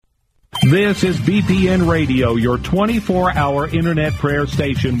This is BPN Radio, your 24-hour internet prayer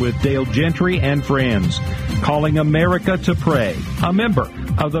station with Dale Gentry and friends, calling America to pray, a member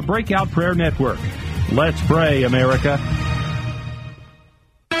of the Breakout Prayer Network. Let's pray, America.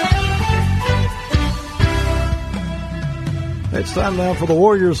 It's time now for the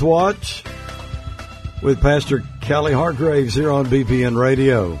Warriors Watch with Pastor Callie Hargraves here on BPN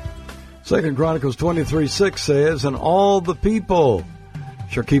Radio. 2 Chronicles 23:6 says, "And all the people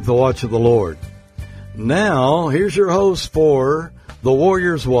shall keep the watch of the Lord." Now, here's your host for the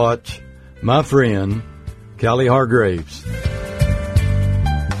Warriors Watch, my friend, Callie Hargraves.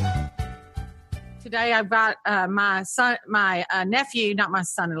 Today I've got my nephew, not my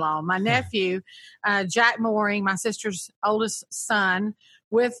son-in-law, my nephew, Jack Mooring, my sister's oldest son,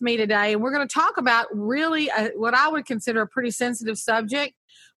 with me today. And we're going to talk about really what I would consider a pretty sensitive subject,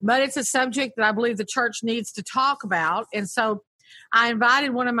 but it's a subject that I believe the church needs to talk about. And so I invited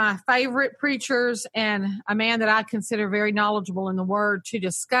one of my favorite preachers and a man that I consider very knowledgeable in the Word to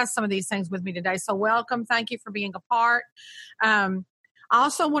discuss some of these things with me today. So welcome. Thank you for being a part. I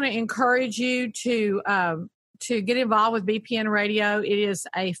also want to encourage you to get involved with BPN Radio. It is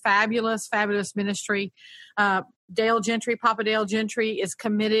a fabulous, fabulous ministry. Dale Gentry, Papa Dale Gentry, is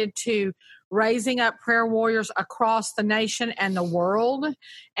committed to raising up prayer warriors across the nation and the world.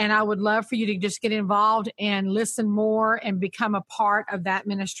 And I would love for you to just get involved and listen more and become a part of that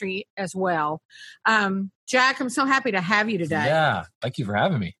ministry as well. Jack, I'm so happy to have you today. Yeah, thank you for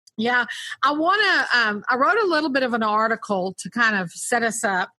having me. Yeah, I wrote a little bit of an article to kind of set us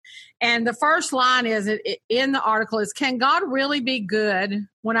up. And the first line in the article is, can God really be good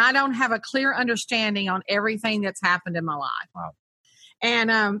when I don't have a clear understanding on everything that's happened in my life? Wow.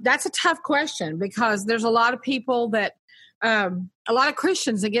 And that's a tough question because there's a lot of people that, a lot of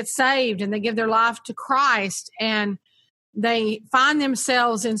Christians that get saved and they give their life to Christ and they find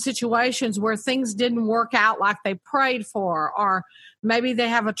themselves in situations where things didn't work out like they prayed for, or maybe they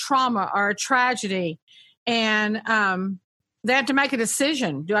have a trauma or a tragedy, and they have to make a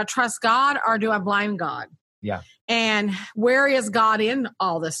decision. Do I trust God or do I blame God? Yeah. And where is God in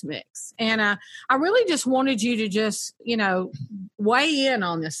all this mix? And I really just wanted you to just, weigh in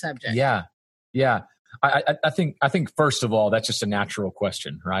on this subject. Yeah. Yeah. I think first of all, that's just a natural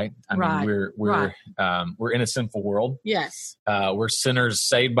question, right? I mean, we're in a sinful world. Yes. We're sinners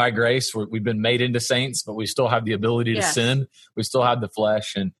saved by grace. We've been made into saints, but we still have the ability to sin. We still have the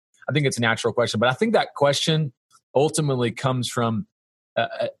flesh. And I think it's a natural question, but I think that question ultimately comes from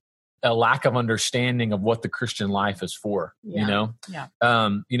a lack of understanding of what the Christian life is for,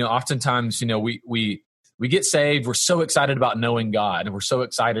 oftentimes, we get saved. We're so excited about knowing God and we're so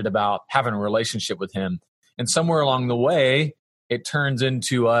excited about having a relationship with him. And somewhere along the way, it turns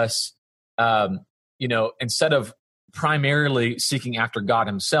into us, instead of primarily seeking after God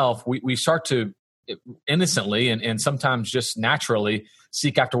himself, we start to innocently and sometimes just naturally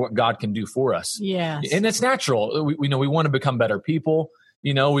seek after what God can do for us. Yes. And it's natural. We want to become better people.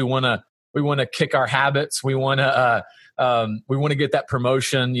 We want to kick our habits. We want to get that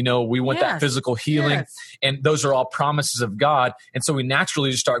promotion. We want that physical healing. Yes. And those are all promises of God. And so we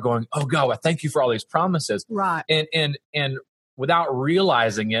naturally just start going, oh God, well, thank you for all these promises. Right. And without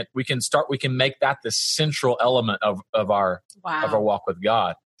realizing it, we can make that the central element of our walk with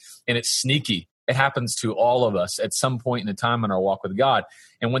God. And it's sneaky. It happens to all of us at some point in a time in our walk with God.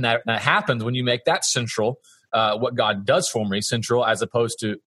 And when that happens, when you make that central, what God does for me central, as opposed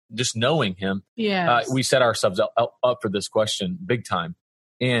to just knowing him, we set ourselves up for this question big time.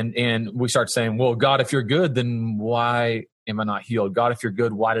 And we start saying, well, God, if you're good, then why am I not healed? God, if you're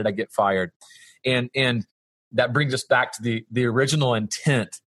good, why did I get fired? And that brings us back to the original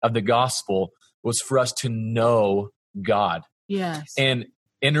intent of the gospel was for us to know God. Yes. And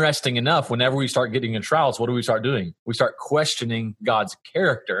interesting enough, whenever we start getting in trials, what do we start doing? We start questioning God's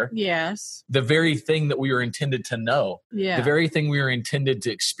character. Yes. The very thing that we were intended to know. Yeah. The very thing we were intended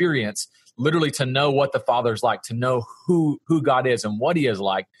to experience, literally to know what the Father's like, to know who God is and what he is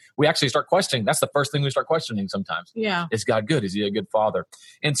like. We actually start questioning. That's the first thing we start questioning sometimes. Yeah. Is God good? Is he a good father?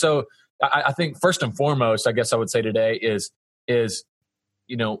 And so I think first and foremost, I guess I would say today is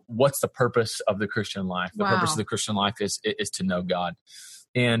what's the purpose of the Christian life? The purpose of the Christian life is to know God.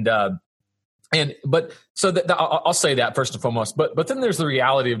 I'll say that first and foremost, but then there's the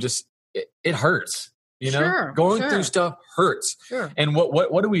reality of just, it hurts, going through stuff hurts. Sure. And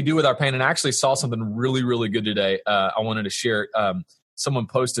what do we do with our pain? And I actually saw something really, really good today. I wanted to share. Someone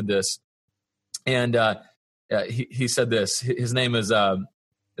posted this and, he said this, his name is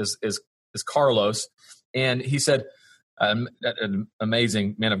Carlos. And he said, an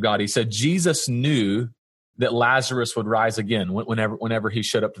amazing man of God. He said, Jesus knew that Lazarus would rise again whenever he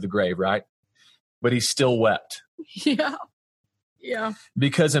showed up to the grave, right? But he still wept. Yeah. Yeah.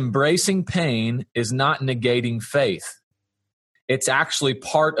 Because embracing pain is not negating faith. It's actually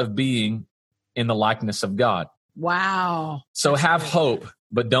part of being in the likeness of God. Wow. So have hope,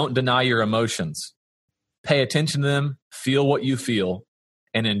 but don't deny your emotions. Pay attention to them, feel what you feel,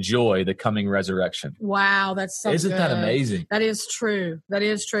 and enjoy the coming resurrection. Wow, that's so Isn't that amazing? That is true. That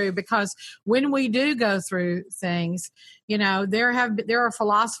is true, because when we do go through things, there are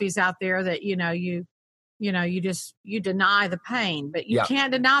philosophies out there that you deny the pain, but you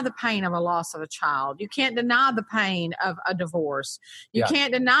can't deny the pain of a loss of a child. You can't deny the pain of a divorce. You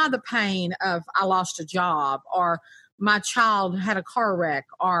can't deny the pain of I lost a job, or my child had a car wreck,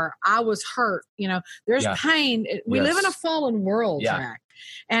 or I was hurt. There's pain. We live in a fallen world, Jack.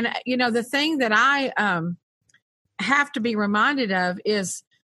 And, the thing that I have to be reminded of is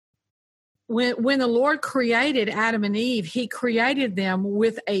when the Lord created Adam and Eve, he created them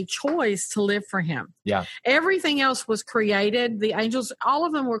with a choice to live for him. Yeah. Everything else was created. The angels, all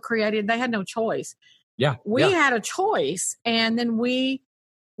of them were created. They had no choice. Yeah. We had a choice, and then we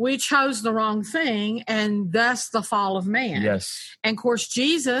chose the wrong thing, and thus the fall of man. Yes. And of course,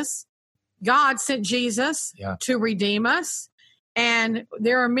 God sent Jesus to redeem us. And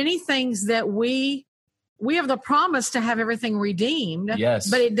there are many things that we have the promise to have everything redeemed. Yes.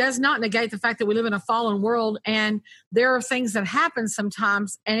 But it does not negate the fact that we live in a fallen world, and there are things that happen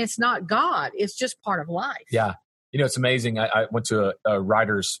sometimes, and it's not God. It's just part of life. Yeah. It's amazing. I went to a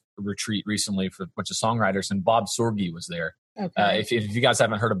writer's retreat recently for a bunch of songwriters, and Bob Sorge was there. Okay. If you guys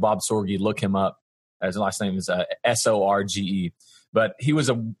haven't heard of Bob Sorge, look him up. His last name is Sorge. But he was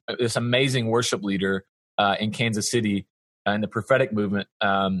this amazing worship leader in Kansas City in the prophetic movement.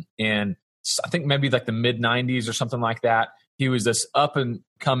 And I think maybe like the mid-90s or something like that. He was this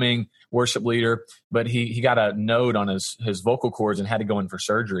up-and-coming worship leader, but he got a node on his vocal cords and had to go in for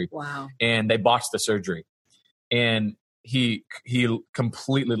surgery. Wow. And they botched the surgery. And he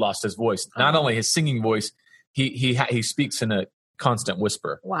completely lost his voice. Not only his singing voice, he speaks in a constant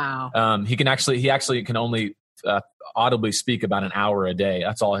whisper. Wow. He actually can only audibly speak about an hour a day.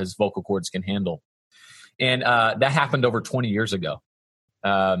 That's all his vocal cords can handle. And that happened over 20 years ago.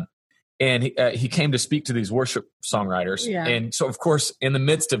 And he came to speak to these worship songwriters. Yeah. And so, of course, in the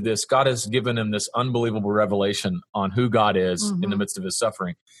midst of this, God has given him this unbelievable revelation on who God is in the midst of his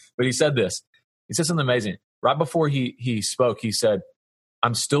suffering. But he said this. He said something amazing. Right before he spoke, he said,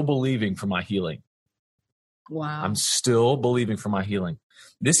 "I'm still believing for my healing." Wow. I'm still believing for my healing.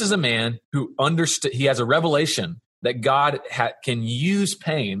 This is a man who understood. He has a revelation that God can use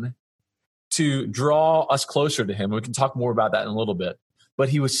pain to draw us closer to him. We can talk more about that in a little bit. But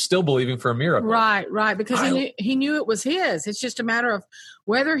he was still believing for a miracle. Right, because he knew it was his. It's just a matter of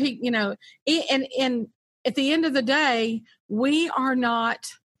whether he, and at the end of the day, we are not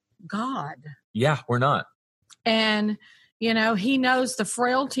God. Yeah, we're not. And, he knows the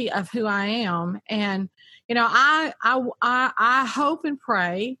frailty of who I am. And, I hope and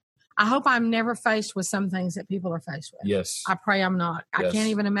pray. I hope I'm never faced with some things that people are faced with. Yes. I pray I'm not. Yes. I can't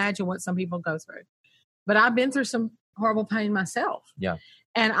even imagine what some people go through. But I've been through some horrible pain myself. Yeah.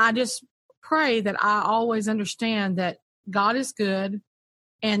 And I just pray that I always understand that God is good,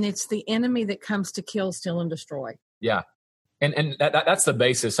 and it's the enemy that comes to kill, steal, and destroy. Yeah. And that's the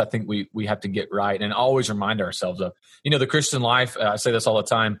basis I think we have to get right and always remind ourselves of. The Christian life, I say this all the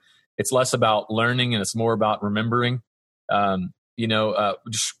time, it's less about learning and it's more about remembering.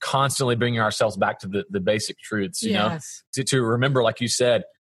 Just constantly bringing ourselves back to the basic truths, yes. to remember, like you said,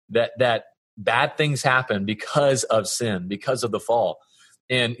 that bad things happen because of sin, because of the fall.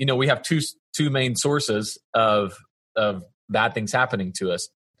 And, we have two main sources of bad things happening to us.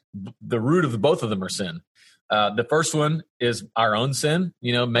 The root of both of them are sin. The first one is our own sin,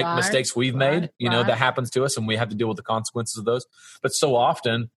 mistakes we've made, that happens to us, and we have to deal with the consequences of those. But so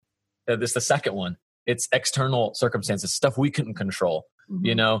often, this the second one. It's external circumstances, stuff we couldn't control.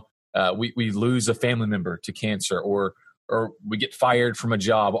 Mm-hmm. We lose a family member to cancer, or we get fired from a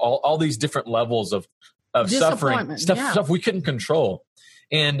job. All these different levels of suffering, stuff we couldn't control.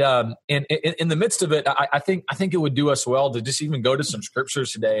 And in the midst of it, I think it would do us well to just even go to some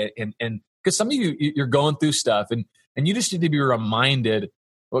scriptures today, and because some of you're going through stuff, and you just need to be reminded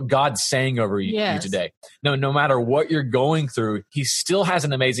what God's saying over you today. No matter what you're going through, he still has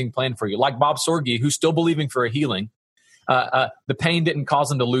an amazing plan for you. Like Bob Sorge, who's still believing for a healing. The pain didn't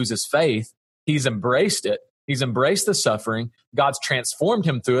cause him to lose his faith. He's embraced it. He's embraced the suffering. God's transformed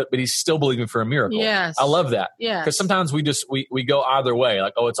him through it, but he's still believing for a miracle. Yes. I love that. Yes. Because sometimes we go either way.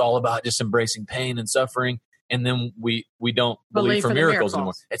 Like, it's all about just embracing pain and suffering. and then we don't believe for miracles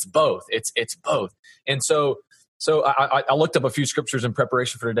anymore. It's both. It's both. And so I looked up a few scriptures in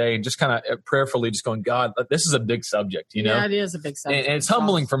preparation for today, and just kind of prayerfully just going, God, this is a big subject, you know? Yeah, it is a big subject. And it's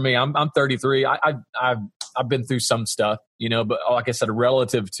humbling for me. I'm 33. I've been through some stuff, you know, but like I said,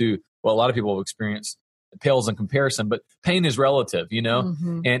 relative to what a lot of people have experienced, it pales in comparison, but pain is relative, you know?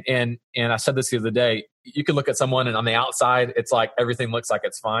 Mm-hmm. And I said this the other day, you can look at someone and on the outside, it's like everything looks like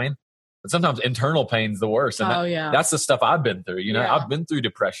it's fine. But sometimes internal pain's the worst. And that's the stuff I've been through. You know, I've been through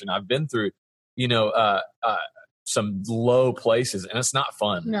depression. I've been through, you know, some low places, and it's not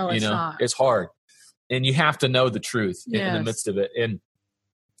fun. No, it's not. It's hard. And you have to know the truth in the midst of it. And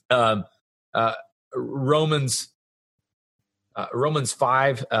Romans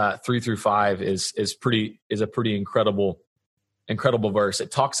 5, 3-5 is a pretty incredible verse.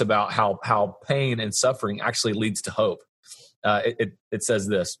 It talks about how pain and suffering actually leads to hope. It says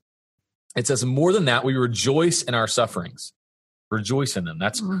this. It says, more than that, we rejoice in our sufferings. Rejoice in them.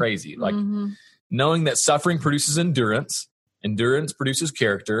 That's crazy. Like, knowing that suffering produces endurance, endurance produces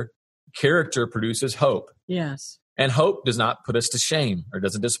character, character produces hope. Yes. And hope does not put us to shame or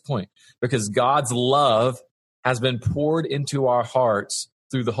doesn't disappoint, because God's love has been poured into our hearts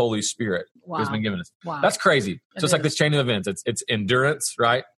through the Holy Spirit who has been given us. Wow. That's crazy. So it's like this chain of events. It's endurance,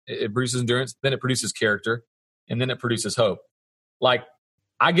 right? It produces endurance, then it produces character, and then it produces hope. Like,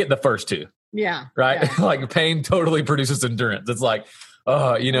 I get the first two. Yeah. Right? Yeah. Like, pain totally produces endurance. It's like,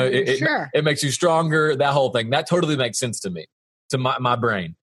 you know, it makes you stronger, that whole thing. That totally makes sense to me, to my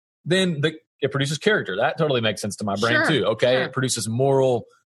brain. Then it produces character. That totally makes sense to my brain too. Okay. Sure. It produces moral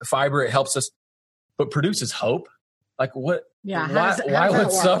fiber. It helps us, but produces hope. Like, what? Yeah. Why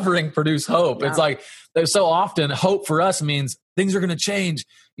would suffering produce hope? Yeah. It's like, so often hope for us means things are going to change.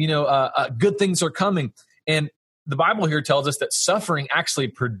 You know, good things are coming. And the Bible here tells us that suffering actually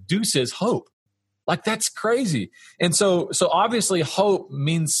produces hope. Like, that's crazy. And so obviously hope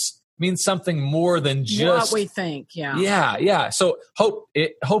means something more than just what we think. Yeah. Yeah. So hope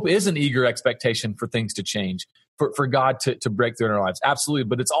is an eager expectation for things to change, for God to break through in our lives. Absolutely.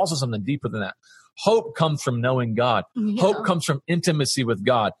 But it's also something deeper than that. Hope comes from knowing God. Yeah. Hope comes from intimacy with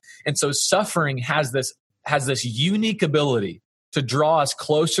God. And so suffering has this unique ability to draw us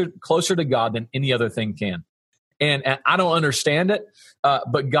closer to God than any other thing can. And I don't understand it,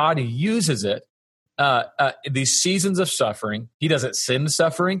 but God uses it. These seasons of suffering, he doesn't send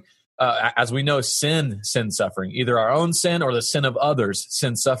suffering. As we know, sin sends suffering. Either our own sin or the sin of others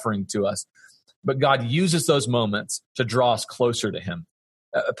sends suffering to us. But God uses those moments to draw us closer to him.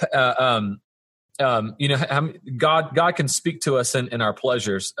 You know, God can speak to us in our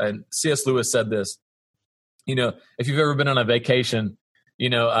pleasures. And C.S. Lewis said this, you know, if you've ever been on a vacation,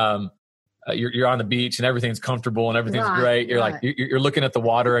 you know, you're on the beach and everything's comfortable and everything's great. You're like, you're looking at the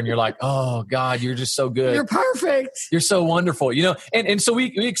water and you're like, oh God, you're just so good. You're perfect. You're so wonderful, you know? And so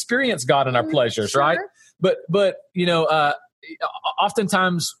we experience God in our pleasures, right? But, you know,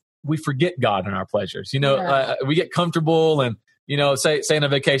 oftentimes we forget God in our pleasures, you know, we get comfortable and, you know, say on a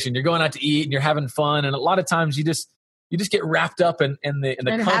vacation, you're going out to eat and you're having fun. And a lot of times you just get wrapped up in the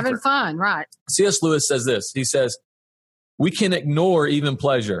comfort. Having fun. Right. C.S. Lewis says this, he says, we can ignore even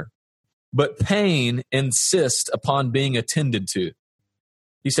pleasure, but pain insists upon being attended to.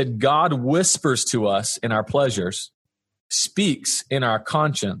 He said, God whispers to us in our pleasures, speaks in our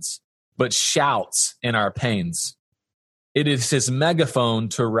conscience, but shouts in our pains. It is his megaphone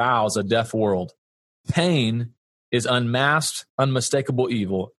to rouse a deaf world. Pain is unmasked, unmistakable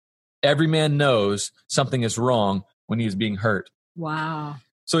evil. Every man knows something is wrong when he is being hurt. Wow.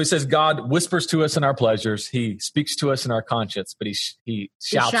 So he says God whispers to us in our pleasures. He speaks to us in our conscience, but he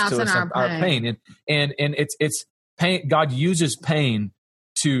shouts to us in our pain. And it's pain. God uses pain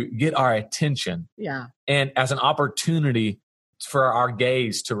to get our attention. Yeah. And as an opportunity for our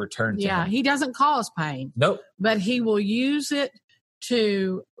gaze to return to him. Yeah. He doesn't cause pain. Nope. But he will use it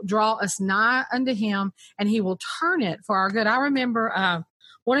to draw us nigh unto him, and he will turn it for our good. I remember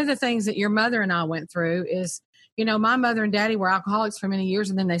one of the things that your mother and I went through is, you know, my mother and daddy were alcoholics for many years,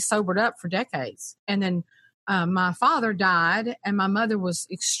 and then they sobered up for decades. And then my father died, and my mother was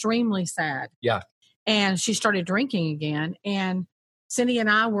extremely sad. Yeah. And she started drinking again. And Cindy and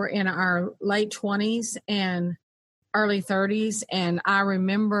I were in our late 20s and early 30s. And I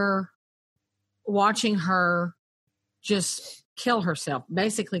remember watching her just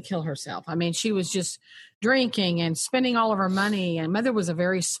basically kill herself. I mean, she was just drinking and spending all of her money. And mother was a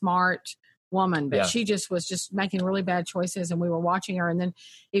very smart woman, but she just was just making really bad choices, and we were watching her. And then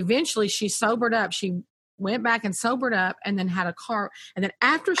eventually she sobered up. She went back and sobered up, and then had a car. And then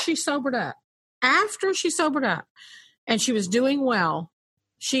after she sobered up, and she was doing well,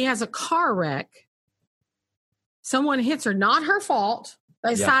 she has a car wreck someone hits her, not her fault.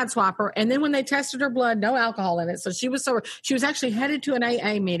 They sideswipe her. And then when they tested her blood, no alcohol in it. So she was actually headed to an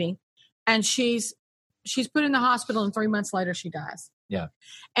AA meeting, and she's put in the hospital, and 3 months later she dies. Yeah.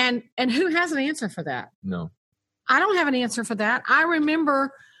 And who has an answer for that? No. I don't have an answer for that. I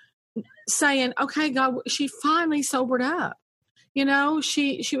remember saying, okay, God, she finally sobered up. You know,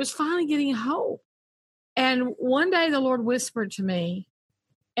 she was finally getting hope. And one day the Lord whispered to me,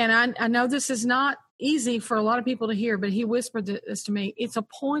 and I know this is not easy for a lot of people to hear, but he whispered this to me. It's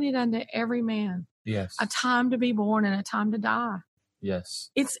appointed unto every man. Yes. A time to be born and a time to die. Yes.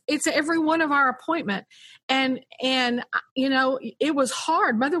 It's every one of our appointment. And you know, it was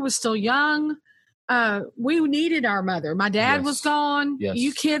hard. Mother was still young. We needed our mother. My dad was gone. Yes.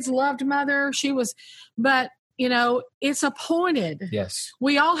 You kids loved Mother. But you know, it's appointed. Yes.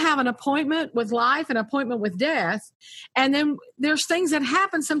 We all have an appointment with life, an appointment with death. And then there's things that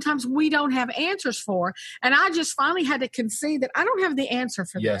happen sometimes we don't have answers for. And I just finally had to concede that I don't have the answer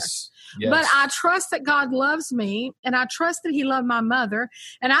for this. Yes. But I trust that God loves me, and I trust that he loved my mother.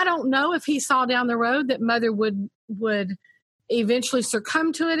 And I don't know if he saw down the road that Mother would eventually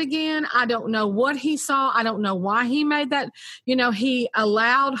succumb to it again. I don't know what he saw. I don't know why he made that. You know, he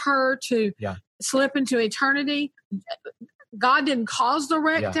allowed her to slip into eternity. God didn't cause the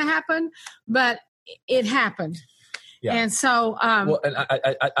wreck to happen, but it happened. Yeah. And so, well, and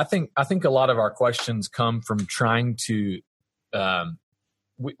I think a lot of our questions come from trying to,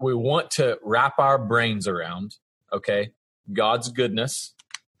 we want to wrap our brains around, okay, God's goodness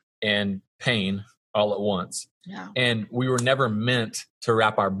and pain all at once. Yeah. And we were never meant to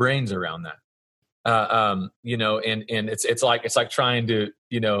wrap our brains around that. You know, and it's like trying to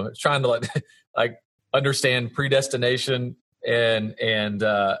like understand predestination and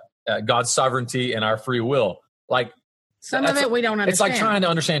God's sovereignty and our free will. Like some of it we don't understand. It's like trying to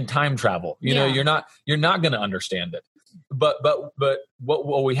understand time travel. You know, you're not going to understand it. But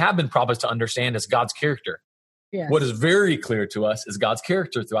what we have been promised to understand is God's character. Yes. What is very clear to us is God's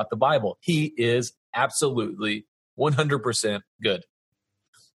character throughout the Bible. He is absolutely 100% good.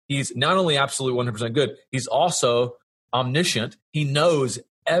 He's not only absolutely 100% good, he's also omniscient. He knows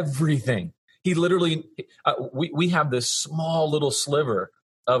everything. He literally, we have this small little sliver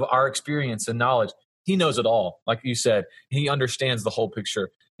of our experience and knowledge. He knows it all. Like you said, he understands the whole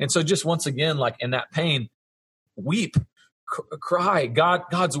picture. And so just once again, like in that pain, weep, cry.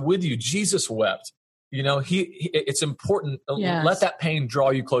 God's with you. Jesus wept. You know, it's important. Yes. Let that pain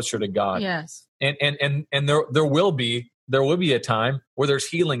draw you closer to God. Yes. And there will be a time where there's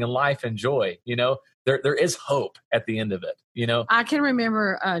healing and life and joy. You know, there is hope at the end of it. You know, I can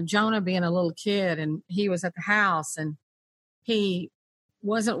remember Jonah being a little kid, and he was at the house, and he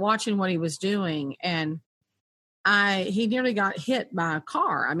wasn't watching what he was doing, and he nearly got hit by a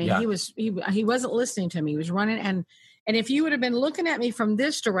car. I mean, he wasn't listening to me. He was running, and if you would have been looking at me from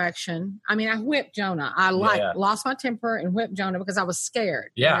this direction, I mean, I whipped Jonah. I lost my temper and whipped Jonah because I was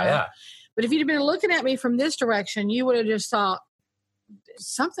scared. Yeah, you know? yeah. But if you'd have been looking at me from this direction, you would have just thought,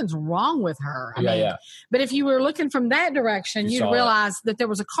 something's wrong with her. I mean, but if you were looking from that direction, you'd realize that there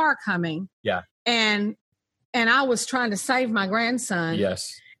was a car coming. Yeah. And I was trying to save my grandson.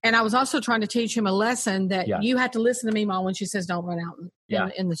 Yes. And I was also trying to teach him a lesson that you have to listen to me, Mom, when she says don't run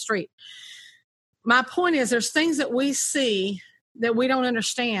out in the street. My point is there's things that we see that we don't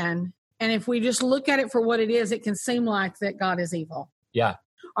understand. And if we just look at it for what it is, it can seem like that God is evil. Yeah.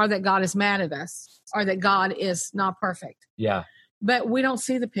 Or that God is mad at us. Or that God is not perfect. Yeah. But we don't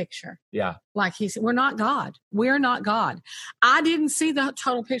see the picture. Yeah. Like he said, we're not God. We're not God. I didn't see the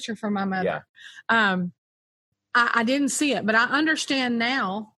total picture for my mother. Yeah. I didn't see it, but I understand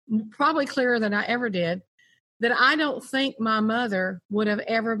now, probably clearer than I ever did, that I don't think my mother would have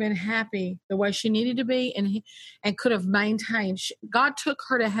ever been happy the way she needed to be and could have maintained. God took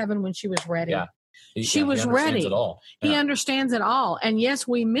her to heaven when she was ready. Yeah. She was ready. He understands it all. And yes,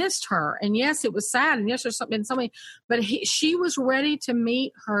 we missed her. And yes, it was sad. And yes, there's been something, but she was ready to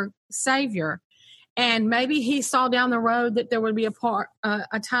meet her Savior. And maybe he saw down the road that there would be a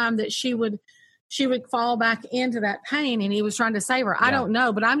time that she would fall back into that pain, and he was trying to save her. I don't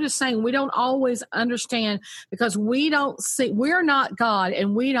know, but I'm just saying we don't always understand because we're not God,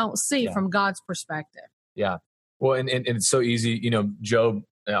 and we don't see from God's perspective. Yeah. Well, and it's so easy, you know, Job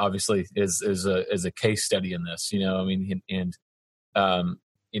obviously is a case study in this, you know, I mean, and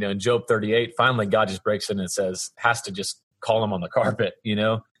you know, in Job 38, finally God just breaks in and has to just call him on the carpet, you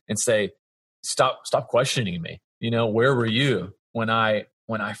know, and say, stop questioning me. You know, where were you when I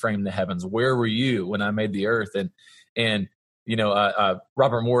framed the heavens? Where were you when I made the earth? And you know,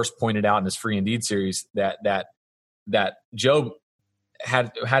 Robert Morris pointed out in his Free Indeed series that Job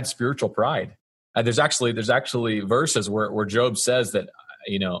had spiritual pride. There's actually verses where Job says that,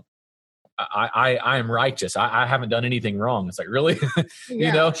 I am righteous. I haven't done anything wrong. It's like, really?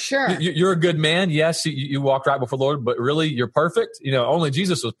 Sure. You're a good man. Yes, you walked right before the Lord, but really you're perfect. Only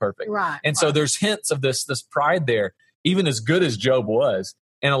Jesus was perfect. Right. And so there's hints of this pride there, even as good as Job was.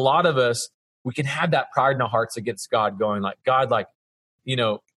 And a lot of us, we can have that pride in our hearts against God, going like, God,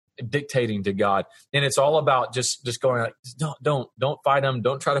 dictating to God. And it's all about just going like, don't fight him.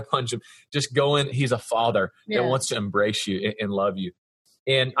 Don't try to punch him. Just go in. He's a father that wants to embrace you and love you.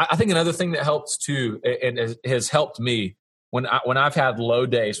 And I think another thing that helps too, and has helped me when I've had low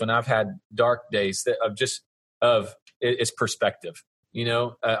days, when I've had dark days, is perspective.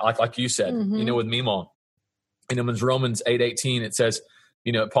 Like you said, with Mimon, in Romans 8:18, it says,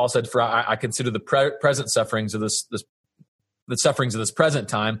 Paul said, "For I consider the present sufferings of the sufferings of this present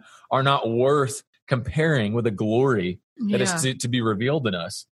time are not worth comparing with the glory that is to be revealed in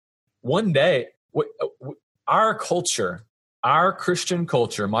us." One day, our culture. Our Christian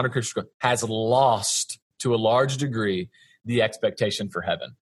culture, modern Christian culture, has lost to a large degree the expectation for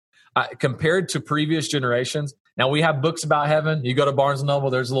heaven. Compared to previous generations, now we have books about heaven. You go to Barnes &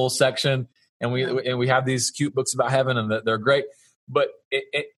 Noble, there's a little section, and we have these cute books about heaven, and they're great. But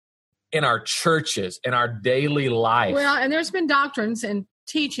in our churches, in our daily life. Well, and there's been doctrines and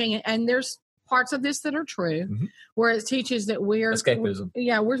teaching, and there's parts of this that are true, where it teaches that we're escapism.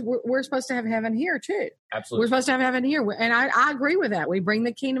 We're supposed to have heaven here too. Absolutely, we're supposed to have heaven here, and I agree with that. We bring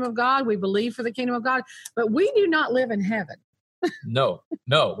the kingdom of God. We believe for the kingdom of God, but we do not live in heaven. No,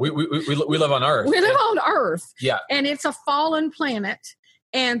 we live on earth. We live on earth. Yeah, and it's a fallen planet.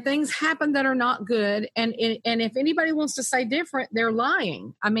 And things happen that are not good. And if anybody wants to say different, they're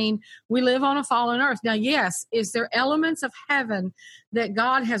lying. I mean, we live on a fallen earth. Now, yes, is there elements of heaven that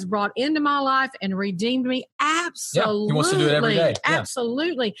God has brought into my life and redeemed me? Absolutely. Yeah, he wants to do it every day. Yeah.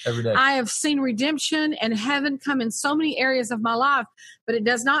 Absolutely. Every day. I have seen redemption and heaven come in so many areas of my life, but it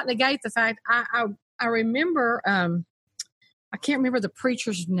does not negate the fact I remember, I can't remember the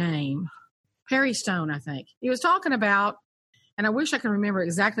preacher's name, Perry Stone, I think. He was talking about, and I wish I could remember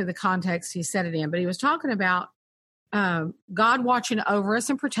exactly the context he said it in, but he was talking about God watching over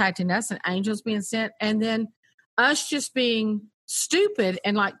us and protecting us and angels being sent, and then us just being stupid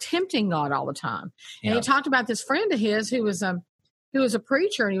and like tempting God all the time. And he talked about this friend of his who was a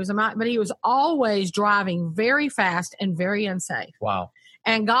preacher, and but he was always driving very fast and very unsafe. Wow.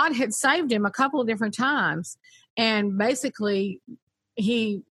 And God had saved him a couple of different times. And basically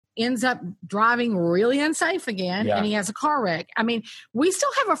he ends up driving really unsafe again, and he has a car wreck. I mean, we still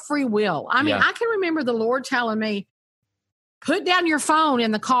have a free will. I mean, I can remember the Lord telling me, put down your phone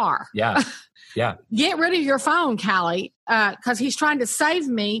in the car. Yeah. Get rid of your phone, Callie, because he's trying to save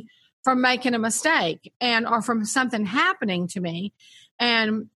me from making a mistake or from something happening to me.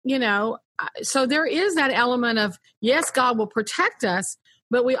 And, so there is that element of, yes, God will protect us,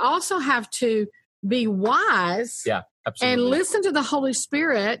 but we also have to be wise. Yeah. Absolutely. And listen to the Holy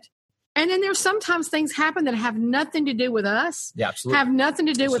Spirit. And then there's sometimes things happen that have nothing to do with us. Yeah, absolutely. Have nothing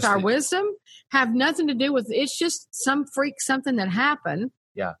to do with our wisdom. Have nothing to do with, it's just something that happened.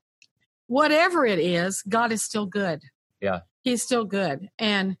 Yeah. Whatever it is, God is still good. Yeah. He's still good.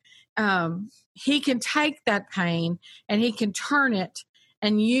 And he can take that pain and he can turn it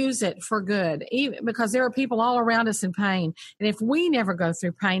and use it for good, even because there are people all around us in pain. And if we never go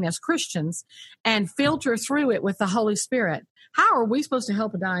through pain as Christians and filter through it with the Holy Spirit, how are we supposed to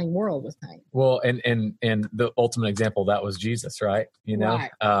help a dying world with pain? Well, and the ultimate example of that was Jesus, right?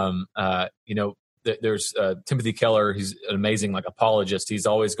 Right. There's Timothy Keller. He's an amazing apologist. He's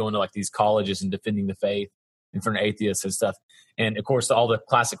always going to these colleges and defending the faith in front of atheists and stuff. And of course, all the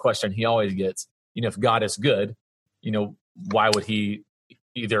classic question he always gets, if God is good, why would he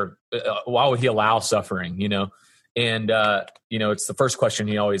allow suffering, and it's the first question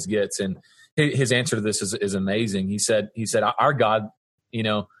he always gets. And his answer to this is amazing. He said, our God,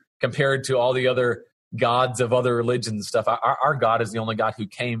 compared to all the other gods of other religions and stuff, our God is the only God who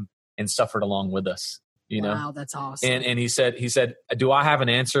came and suffered along with us, Wow, that's awesome. And he said, do I have an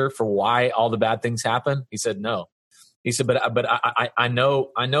answer for why all the bad things happen? He said, no. He said, but I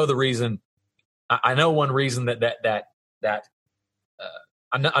know the reason. I know one reason that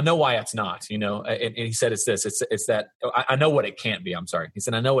I know why it's not, and he said, it's this, it's that I know what it can't be. I'm sorry. He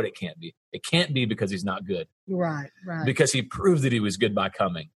said, I know what it can't be. It can't be because he's not good. Right. Because he proved that he was good by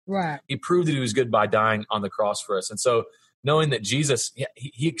coming. Right. He proved that he was good by dying on the cross for us. And so knowing that Jesus,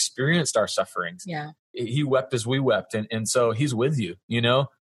 he experienced our sufferings. Yeah. He wept as we wept. And so he's with you,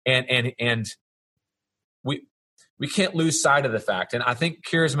 and we can't lose sight of the fact. And I think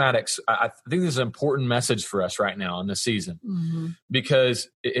charismatics, I think this is an important message for us right now in this season, because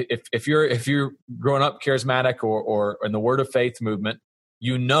if you're growing up charismatic or in the Word of Faith movement,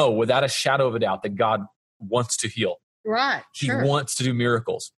 you know without a shadow of a doubt that God wants to heal. Right. He wants to do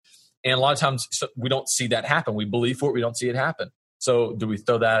miracles. And a lot of times we don't see that happen. We believe for it, we don't see it happen. So do we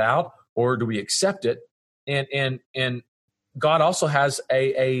throw that out or do we accept it? And God also has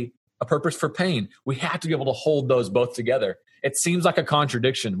a purpose for pain. We have to be able to hold those both together. It seems like a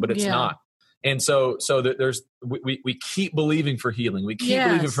contradiction, but it's not. And so we keep believing for healing. We keep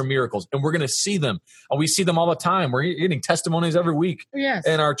believing for miracles, and we're going to see them. And we see them all the time. We're getting testimonies every week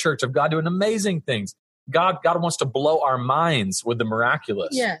in our church of God doing amazing things. God wants to blow our minds with the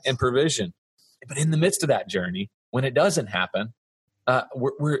miraculous and provision. But in the midst of that journey, when it doesn't happen,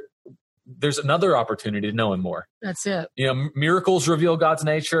 there's another opportunity to know Him more. That's it. Miracles reveal God's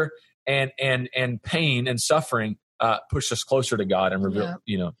nature, and pain and suffering push us closer to God and reveal,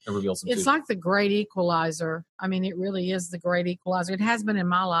 it reveals Him. It's like the great equalizer. I mean, it really is the great equalizer. It has been in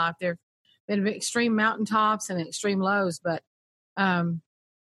my life. There have been extreme mountaintops and extreme lows, but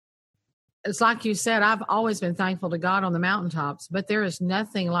it's like you said, I've always been thankful to God on the mountaintops, but there is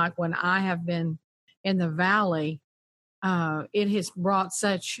nothing like when I have been in the valley. It has brought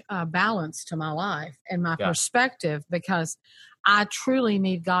such balance to my life and my perspective, because I truly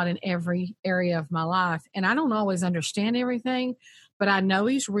need God in every area of my life. And I don't always understand everything, but I know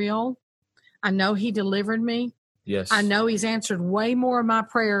He's real. I know He delivered me. Yes. I know He's answered way more of my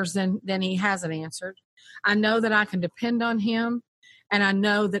prayers than He hasn't answered. I know that I can depend on Him. And I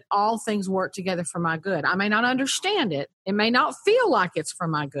know that all things work together for my good. I may not understand it. It may not feel like it's for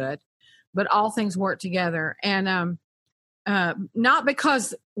my good, but all things work together. And not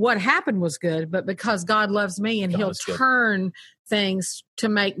because what happened was good, but because God loves me and He'll turn things to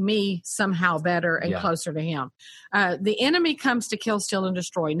make me somehow better and closer to Him. The enemy comes to kill, steal, and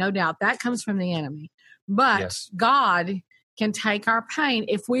destroy. No doubt that comes from the enemy. But God can take our pain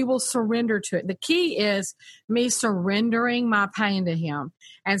if we will surrender to it. The key is me surrendering my pain to Him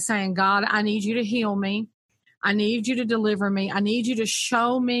and saying, God, I need You to heal me. I need You to deliver me. I need You to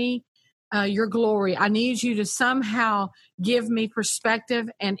show me Your glory. I need You to somehow give me perspective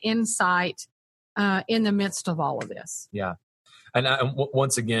and insight in the midst of all of this. Yeah. And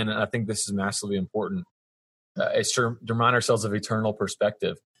once again, I think this is massively important. It's to remind ourselves of eternal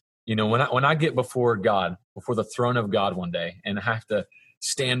perspective. When I get before God, before the throne of God one day, and I have to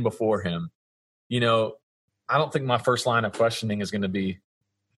stand before Him, I don't think my first line of questioning is going to be,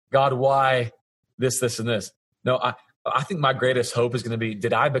 God, why this, and this? No, I think my greatest hope is going to be,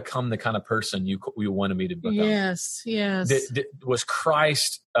 did I become the kind of person you wanted me to become? Yes. Was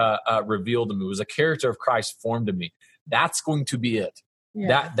Christ revealed to me? Was a character of Christ formed to me? That's going to be it.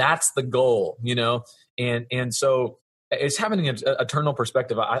 Yeah. That's the goal, And so it's having an eternal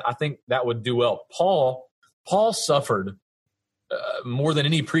perspective. I think that would do well. Paul suffered more than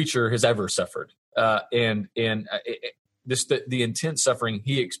any preacher has ever suffered, and just the intense suffering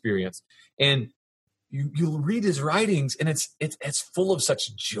he experienced. And you read his writings, and it's full of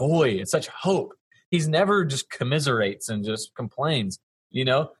such joy and such hope. He's never just commiserates and just complains.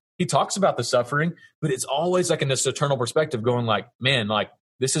 He talks about the suffering, but it's always like in this eternal perspective, going like, man, like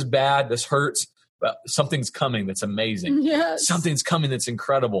this is bad, this hurts. But something's coming that's amazing. Yes. Something's coming that's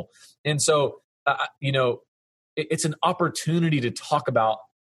incredible. And so, it's an opportunity to talk about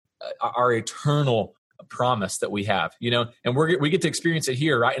our eternal promise that we have, and we get to experience it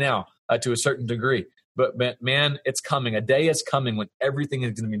here right now to a certain degree. But man, it's coming. A day is coming when everything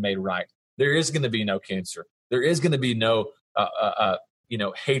is going to be made right. There is going to be no cancer. There is going to be no,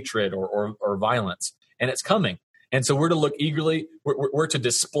 hatred or violence, and it's coming. And so we're to look eagerly. We're to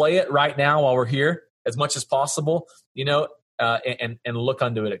display it right now while we're here as much as possible, and look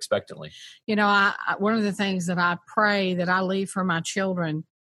unto it expectantly. One of the things that I pray that I leave for my children,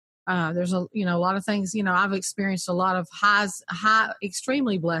 there's a lot of things, I've experienced a lot of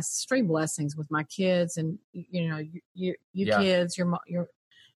extreme blessings with my kids and, you kids, your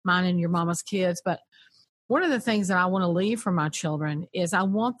mine and your mama's kids. But one of the things that I want to leave for my children is I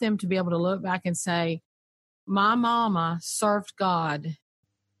want them to be able to look back and say, my mama served God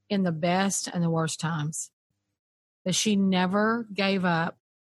in the best and the worst times. That she never gave up.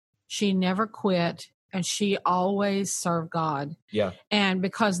 She never quit. And she always served God. Yeah. And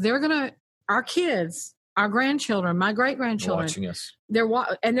because our kids, our grandchildren, my great-grandchildren, watching us. They're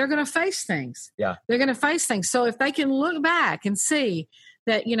going to face things. Yeah. They're going to face things. So if they can look back and see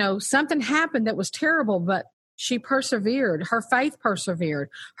that, something happened that was terrible, but she persevered. Her faith persevered.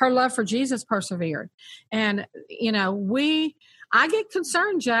 Her love for Jesus persevered. And, I get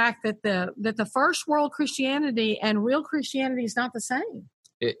concerned, Jack, that the first world Christianity and real Christianity is not the same.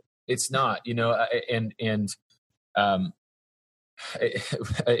 It's not,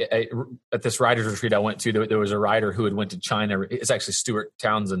 at this writer's retreat I went to, there was a writer who had went to China. It's actually Stuart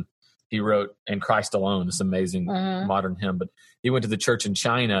Townsend. He wrote "And Christ Alone," this amazing modern hymn. But he went to the church in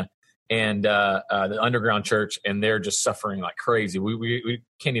China and the underground church, and they're just suffering like crazy. We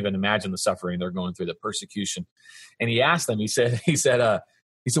can't even imagine the suffering they're going through, the persecution. And he asked them. He said,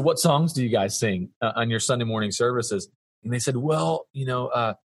 "What songs do you guys sing on your Sunday morning services?" And they said, "Well,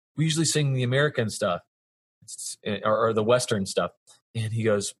 we usually sing the American stuff or the Western stuff." And he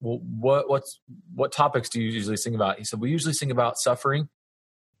goes, "Well, what topics do you usually sing about?" He said, "We usually sing about suffering."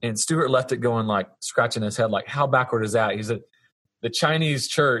 And Stuart left it going, like scratching his head, like, how backward is that? He said, the Chinese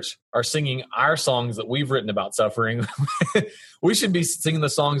church are singing our songs that we've written about suffering. We should be singing the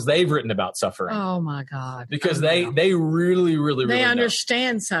songs they've written about suffering. Oh my God. Because they really they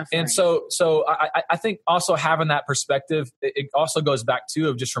understand know. Suffering. And so I think also having that perspective, it also goes back to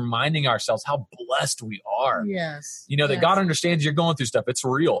of just reminding ourselves how blessed we are. Yes. That God understands you're going through stuff. It's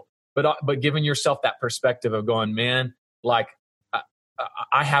real. But giving yourself that perspective of going, man, like,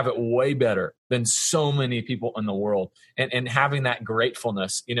 I have it way better than so many people in the world, and having that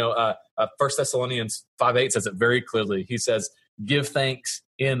gratefulness. 1 Thessalonians 5:8 says it very clearly. He says, "Give thanks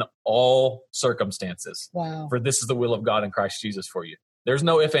in all circumstances. Wow. For this is the will of God in Christ Jesus for you." There's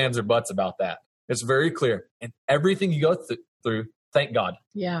no ifs, ands, or buts about that. It's very clear. And everything you go through, thank God.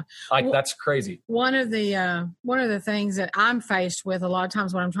 Yeah, that's crazy. One of the things that I'm faced with a lot of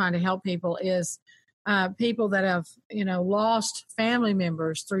times when I'm trying to help people is people that have, lost family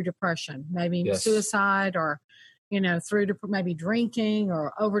members through depression, maybe suicide or, through maybe drinking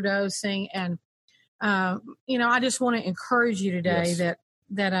or overdosing. And, I just want to encourage you today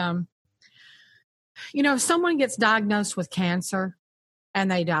that if someone gets diagnosed with cancer and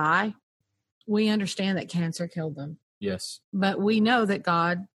they die, we understand that cancer killed them. Yes. But we know that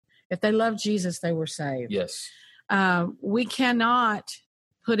God, if they loved Jesus, they were saved. Yes. We cannot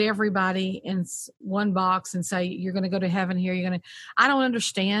put everybody in one box and say, you're going to go to heaven here. I don't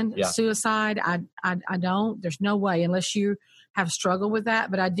understand suicide. I don't. There's no way unless you have struggled with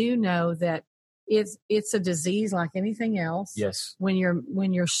that. But I do know that it's a disease like anything else. Yes. When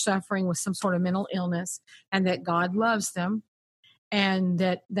you're suffering with some sort of mental illness, and that God loves them, and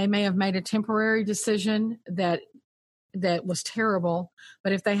that they may have made a temporary decision that was terrible.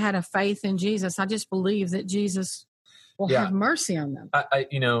 But if they had a faith in Jesus, I just believe that Jesus will have mercy on them.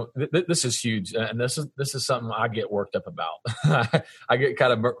 This is huge, and this is something I get worked up about. I get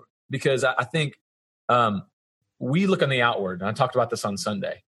kind of because I think we look on the outward, and I talked about this on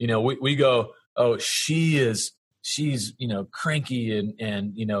Sunday. We go, oh, she's cranky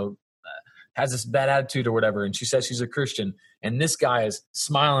and has this bad attitude or whatever, and she says she's a Christian, and this guy is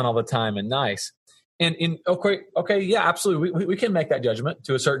smiling all the time and nice. And okay, yeah, absolutely, we can make that judgment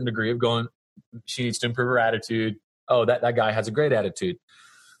to a certain degree of going, she needs to improve her attitude. Oh, that guy has a great attitude.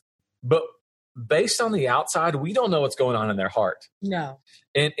 But based on the outside, we don't know what's going on in their heart. No.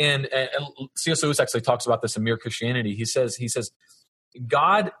 And C.S. Lewis actually talks about this in Mere Christianity. He says,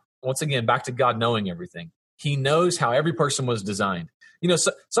 God, once again, back to God knowing everything. He knows how every person was designed.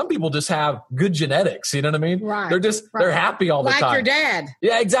 Some people just have good genetics. You know what I mean? Right. They're happy all the time. Like your dad.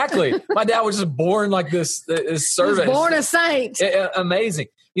 Yeah, exactly. My dad was just born like this servant. He was born a saint. Amazing.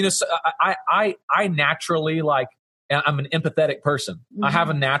 So I naturally I'm an empathetic person. Mm-hmm. I have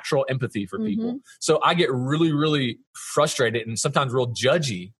a natural empathy for people. Mm-hmm. So I get really, really frustrated and sometimes real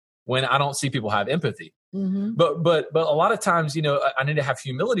judgy when I don't see people have empathy. Mm-hmm. But a lot of times, I need to have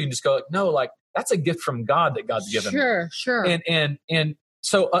humility and just go, no, that's a gift from God that God's given me. Sure. And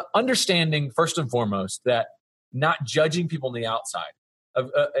so understanding first and foremost that not judging people on the outside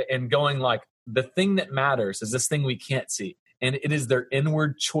and going the thing that matters is this thing we can't see. And it is their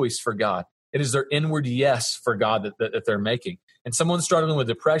inward choice for God. It is their inward yes for God that they're making. And someone struggling with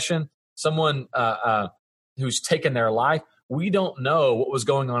depression, someone who's taken their life, we don't know what was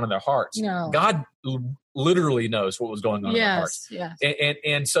going on in their hearts. No. God literally knows what was going on in their hearts. Yes.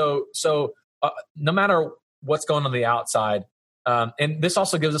 And so no matter what's going on the outside, and this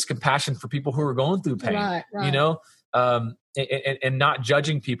also gives us compassion for people who are going through pain. Right. And not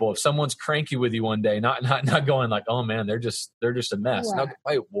judging people. If someone's cranky with you one day, not going like, oh man, they're just a mess. Right. No,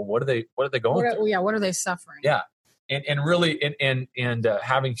 wait, well, what are they going through? Yeah, what are they suffering? Yeah, and really, and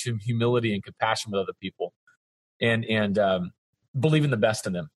having some humility and compassion with other people, and believing the best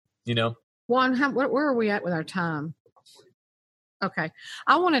in them. Juan, where are we at with our time? Okay,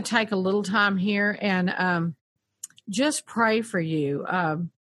 I want to take a little time here and just pray for you.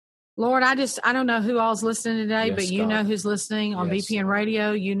 Lord, I don't know who all's listening today, Yes, but you God. know who's listening on Yes. BPN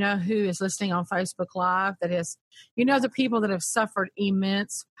Radio. You know who is listening on Facebook Live. You know the people that have suffered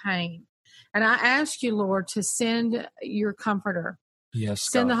immense pain. And I ask you, Lord, to send your comforter. Yes,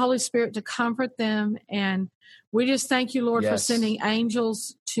 Send God. the Holy Spirit to comfort them. And we just thank you, Lord, for Yes. sending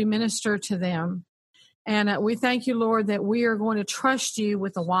angels to minister to them. And we thank you, Lord, that we are going to trust you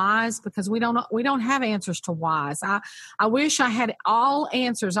with the wise, because we don't have answers to wise. I wish I had all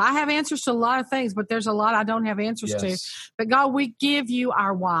answers. I have answers to a lot of things, but there's a lot I don't have answers to. Yes. But God, we give you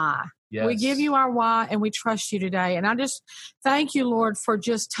our why. Yes. We give you our why, and we trust you today. And I just thank you, Lord, for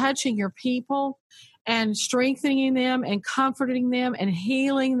just touching your people and strengthening them and comforting them and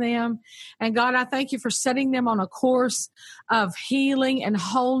healing them. And God, I thank you for setting them on a course of healing and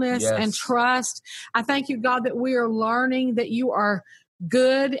wholeness Yes. and trust. I thank you, God, that we are learning that you are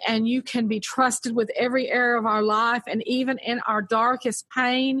good and you can be trusted with every area of our life. And even in our darkest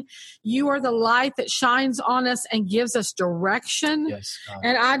pain, you are the light that shines on us and gives us direction. Yes, God.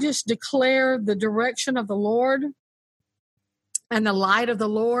 And I just declare the direction of the Lord and the light of the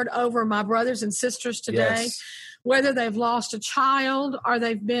Lord over my brothers and sisters today, Yes. whether they've lost a child or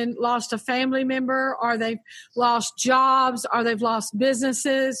they've lost a family member or they've lost jobs or they've lost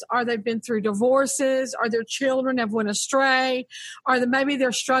businesses or they've been through divorces or their children have went astray or maybe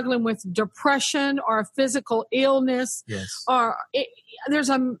they're struggling with depression or a physical illness. Yes. Or there's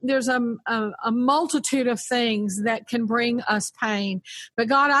a multitude of things that can bring us pain. But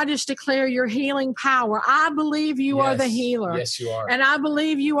God, I just declare your healing power. I believe you are the healer. Yes, you are. And I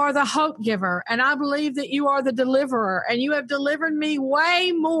believe you are the hope giver. And I believe that you are the deliverer. And you have delivered me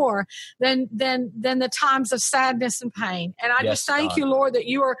way more than the times of sadness and pain. And I just thank you, Lord, that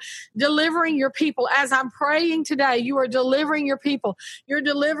you are delivering your people. As I'm praying today, you are delivering your people. You're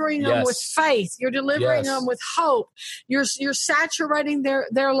delivering them with faith. You're delivering them with hope. You're saturating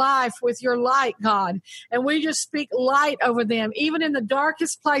their life with your light, God. And we just speak light over them, even in the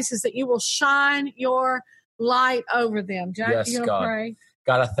darkest places, that you will shine your light over them. Jack, you God. Pray?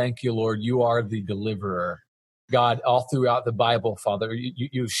 God, I thank you, Lord. You are the deliverer. God, all throughout the Bible, Father,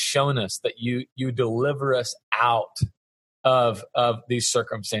 you've shown us that you deliver us out of these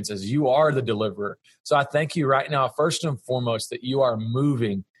circumstances. You are the deliverer. So I thank you right now, first and foremost, that you are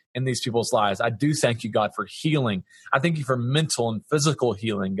moving in these people's lives. I do thank you, God, for healing. I thank you for mental and physical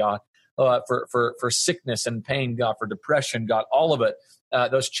healing, God, for sickness and pain, God, for depression, God, all of it.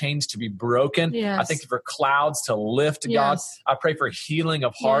 Those chains to be broken. Yes. I thank you for clouds to lift, God. I pray for healing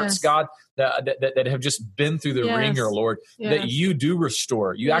of hearts, God, that have just been through the ringer, Lord, that you do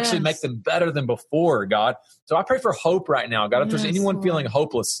restore. You actually make them better than before, God. So I pray for hope right now, God. If there's anyone feeling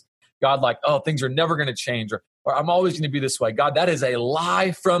hopeless, God, like, oh, things are never going to change, or I'm always going to be this way, God, that is a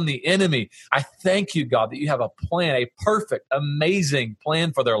lie from the enemy. I thank you, God, that you have a plan, a perfect, amazing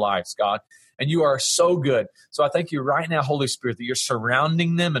plan for their lives, God. And you are so good. So I thank you right now, Holy Spirit, that you're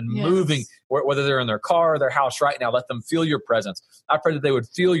surrounding them and moving, whether they're in their car or their house right now. Let them feel your presence. I pray that they would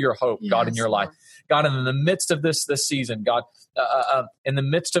feel your hope, God, in your life. God, in the midst of this season, God, in the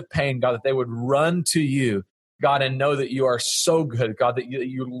midst of pain, God, that they would run to you, God, and know that you are so good, God, that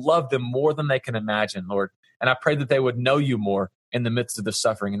you love them more than they can imagine, Lord. And I pray that they would know you more in the midst of the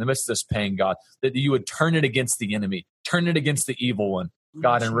suffering, in the midst of this pain, God, that you would turn it against the enemy, turn it against the evil one,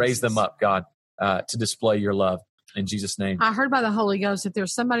 God, and raise them up, God, to display your love. In Jesus' name. I heard by the Holy Ghost that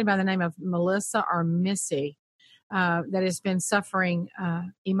there's somebody by the name of Melissa or Missy that has been suffering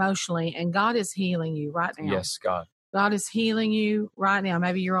emotionally, and God is healing you right now. Yes, God. God is healing you right now.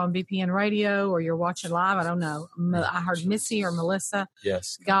 Maybe you're on BPN Radio or you're watching live. I don't know. I heard Missy or Melissa.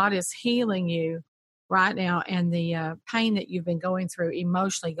 Yes. God is healing you right now. And the pain that you've been going through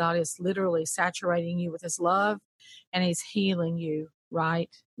emotionally, God is literally saturating you with his love, and he's healing you right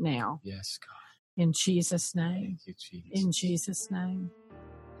now. Yes, God. In Jesus' name. Thank you, Jesus. In Jesus' name.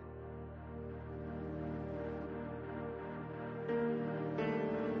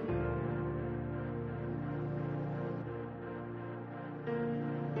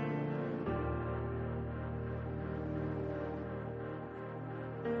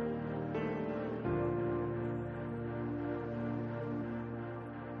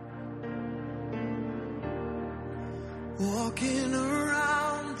 Walking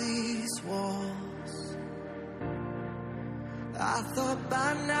around these walls, I thought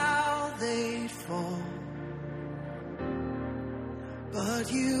by now they'd fall,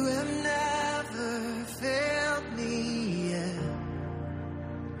 but you have never failed me yet.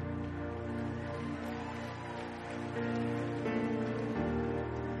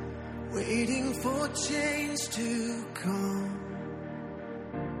 Waiting for change to come,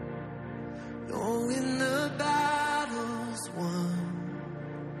 knowing the battle's won.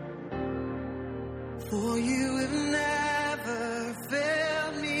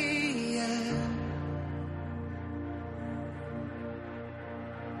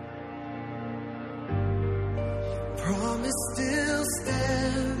 promise still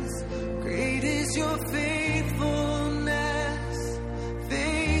stands. Great is your faithfulness,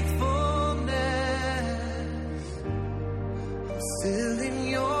 faithfulness. I'm still in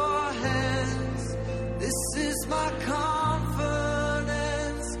your hands. This is my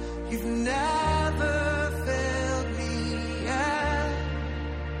confidence. You've never failed me yet.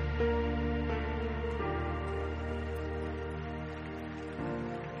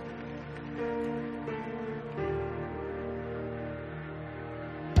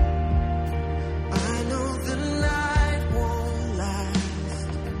 I know the night won't last.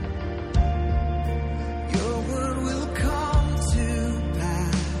 Your word will come to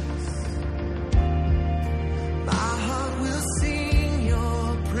pass. My heart will sing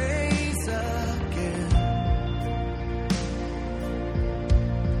your praise again.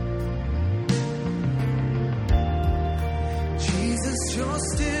 Jesus, you're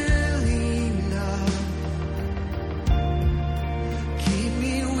still enough. Keep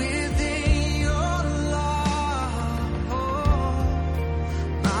me within your love.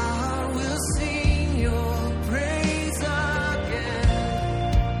 My heart will sing your praise again.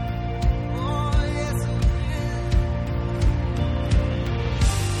 Oh, yes, it will.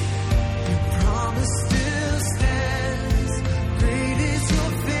 Your promise still stands. Great is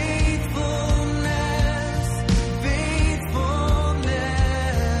your faithfulness,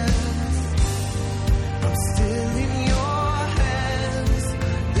 faithfulness. I'm still in your hands.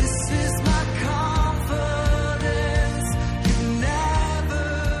 This is my confidence. You never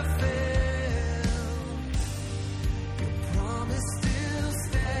fail. Your promise still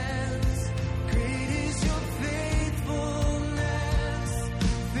stands. Great is your faithfulness,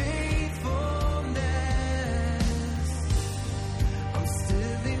 faithfulness. I'm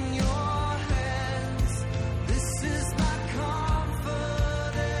still in your hands. This is my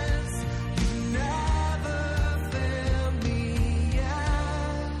confidence. You never fail me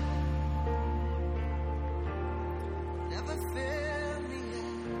yet. Never fail me yet.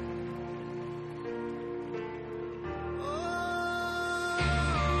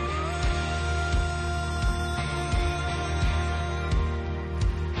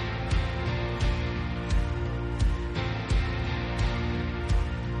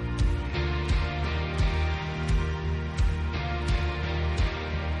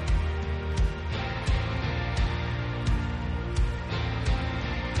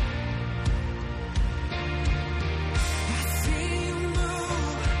 I see you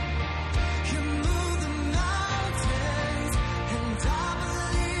move the mountains, and I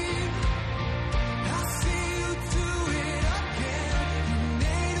believe I see you do it again. You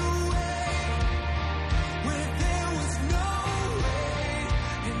made a way where there was no way,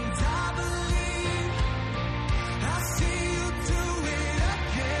 and I believe I see you do it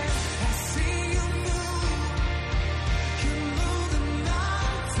again. I see you move the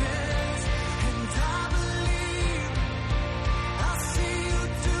mountains, and I believe I see you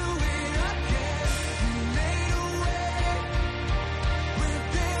do it again. You made a way where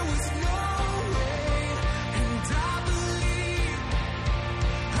there was no way, and I believe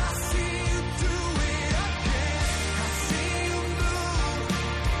I see you do it again. I see you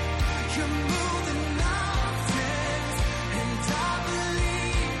move the mountains, and I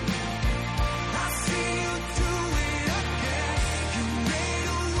believe I see you do it again. You made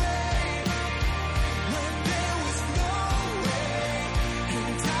a way when there was no way,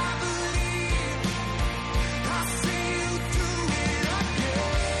 and I believe I see you do it again.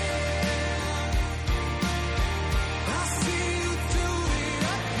 I see you do it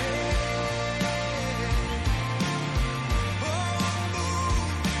again. Oh,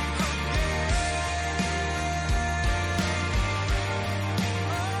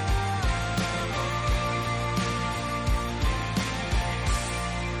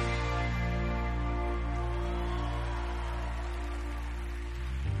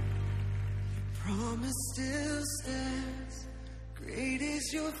 promise still stands. Great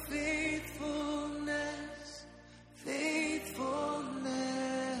is your faithfulness,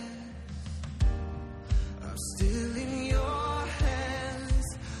 faithfulness. I'm still in your hands.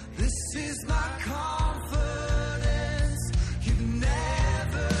 This is my confidence. You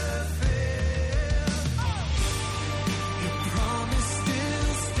never fail. Your promise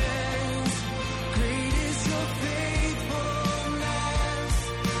still stands. Great is your faithfulness,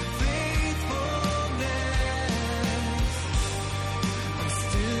 faithfulness. I'm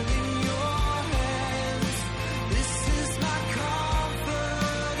still in your hands.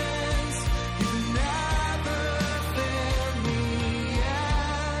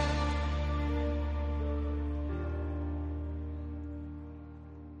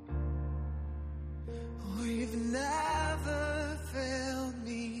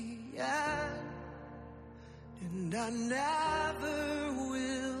 I never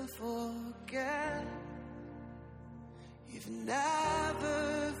will forget. You've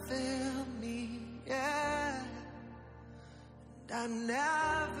never failed me yet, and I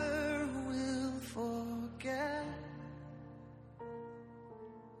never will forget.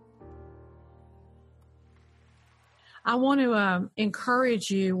 I want to encourage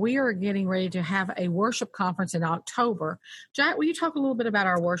you. We are getting ready to have a worship conference in October. Jack, will you talk a little bit about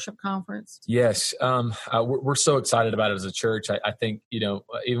our worship conference? Yes. We're so excited about it as a church. I think,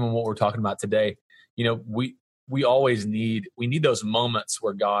 even what we're talking about today, we always need those moments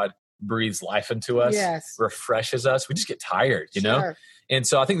where God breathes life into us, yes, refreshes us. We just get tired, know? And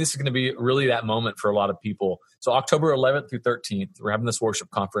so I think this is going to be really that moment for a lot of people. So October 11th through 13th, we're having this worship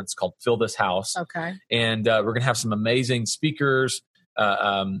conference called Fill This House. Okay. And we're going to have some amazing speakers.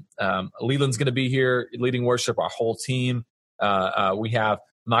 Leland's going to be here leading worship, our whole team. We have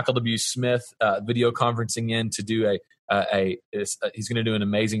Michael W. Smith video conferencing in to do he's going to do an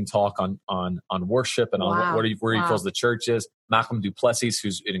amazing talk on worship and on where he feels the church is. Malcolm Duplessis,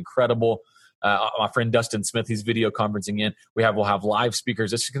 who's incredible. My friend Dustin Smith, he's video conferencing in. We'll have live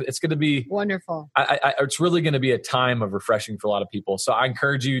speakers. It's going to be wonderful. It's really going to be a time of refreshing for a lot of people. So I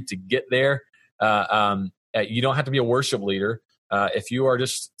encourage you to get there. You don't have to be a worship leader. If you are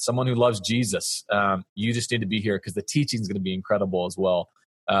just someone who loves Jesus, you just need to be here because the teaching is going to be incredible as well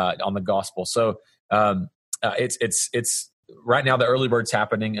on the gospel. So it's right now the early bird's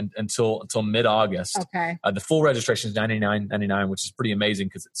happening until mid-August. Okay. The full registration is $99.99, which is pretty amazing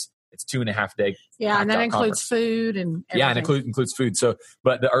because it's 2.5 day. Yeah, and that includes food and everything. Yeah, and includes food. So,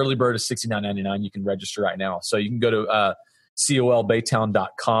 but the early bird is $69.99. You can register right now. So you can go to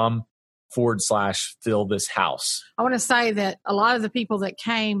colbaytown.com/fill this house. I want to say that a lot of the people that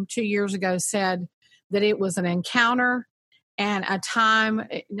came 2 years ago said that it was an encounter and a time.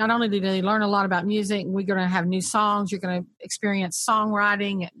 Not only did they learn a lot about music, we're going to have new songs. You're going to experience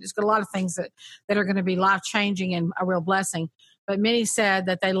songwriting. There's a lot of things that are going to be life-changing and a real blessing. But many said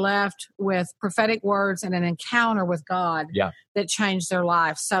that they left with prophetic words and an encounter with God that changed their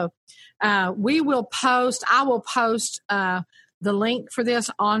life. So I will post the link for this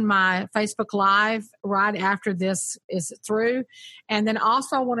on my Facebook Live right after this is through. And then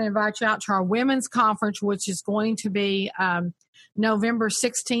also I want to invite you out to our women's conference, which is going to be November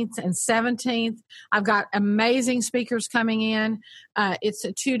 16th and 17th. I've got amazing speakers coming in. It's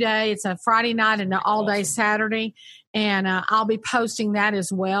a 2-day. It's a Friday night and an all-day Saturday. And I'll be posting that as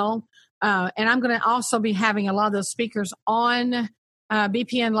well. And I'm going to also be having a lot of those speakers on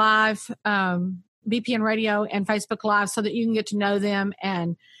BPN Live, BPN Radio, and Facebook Live so that you can get to know them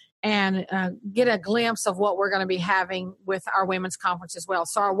and get a glimpse of what we're going to be having with our women's conference as well.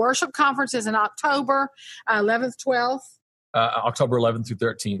 So our worship conference is in October 11th, 12th. October 11th through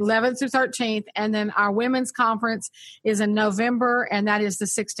 13th. 11th through 13th. And then our women's conference is in November, and that is the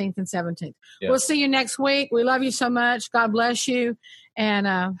 16th and 17th. Yeah. We'll see you next week. We love you so much. God bless you, and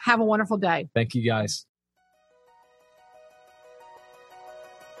have a wonderful day. Thank you, guys.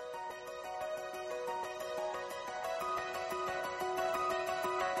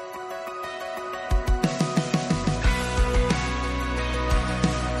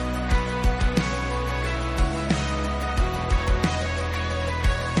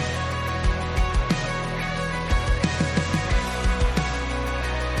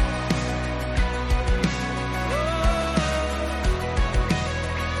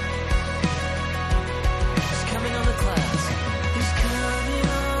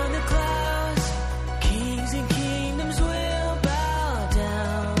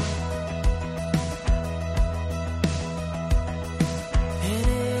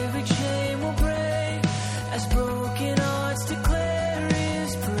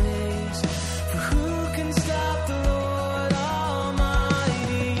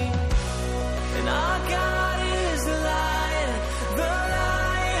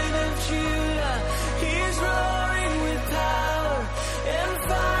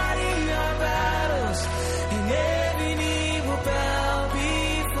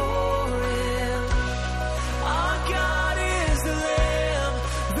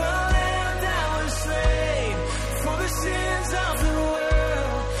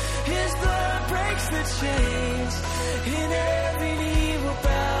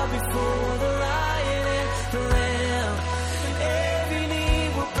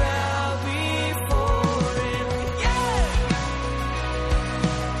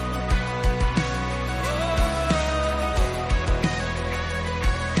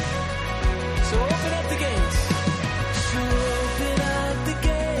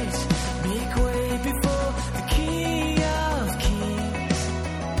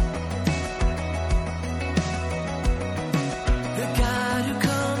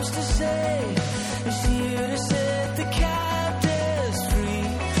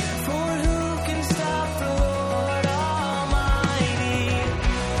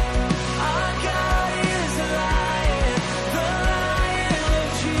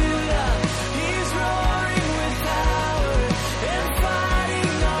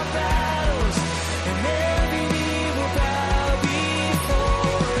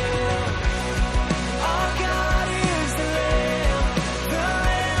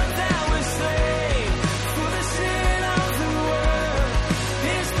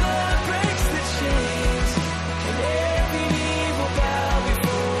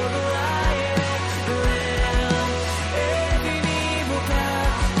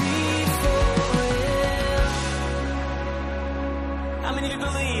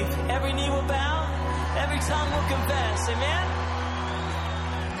 believe every knee will bow, every tongue will confess. Amen?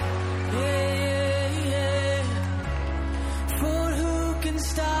 Yeah. For who can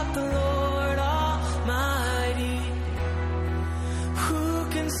stop the Lord Almighty? Who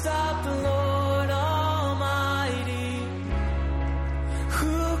can stop the Lord Almighty?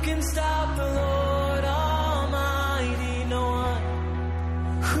 Who can stop the Lord Almighty? No one.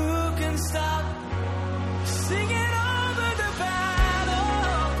 Who can stop? Sing it over the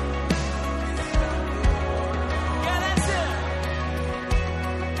battle. Yeah, that's it.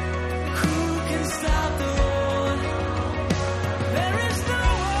 Who can stop the Lord? There is no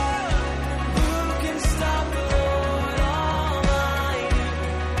one who can stop the Lord Almighty.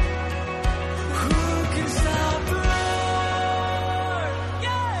 Who can stop the Lord?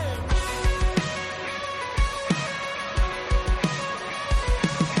 Yeah.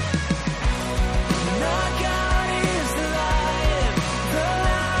 Our God is the Lion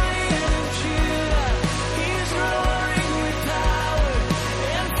of Judah. He's roaring with power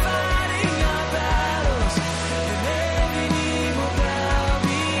and fighting our battles, and every knee will bow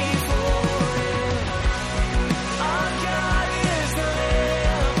before Him. Our God is the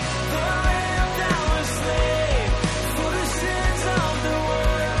Lamb that was slain for the sins of the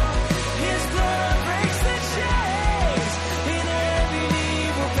world. His blood breaks the chains, and every knee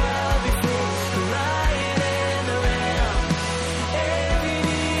will bow before the Lion and the Lamb. Every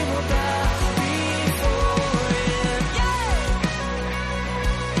knee will bow before Him. Yeah!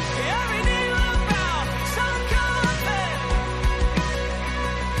 Every knee will bow. So come on, man.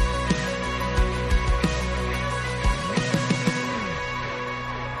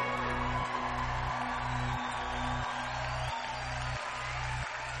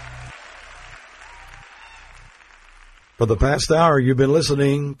 For the past hour, you've been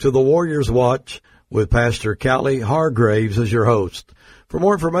listening to the Warriors Watch with Pastor Callie Hargraves as your host. For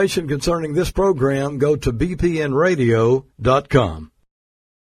more information concerning this program, go to bpnradio.com.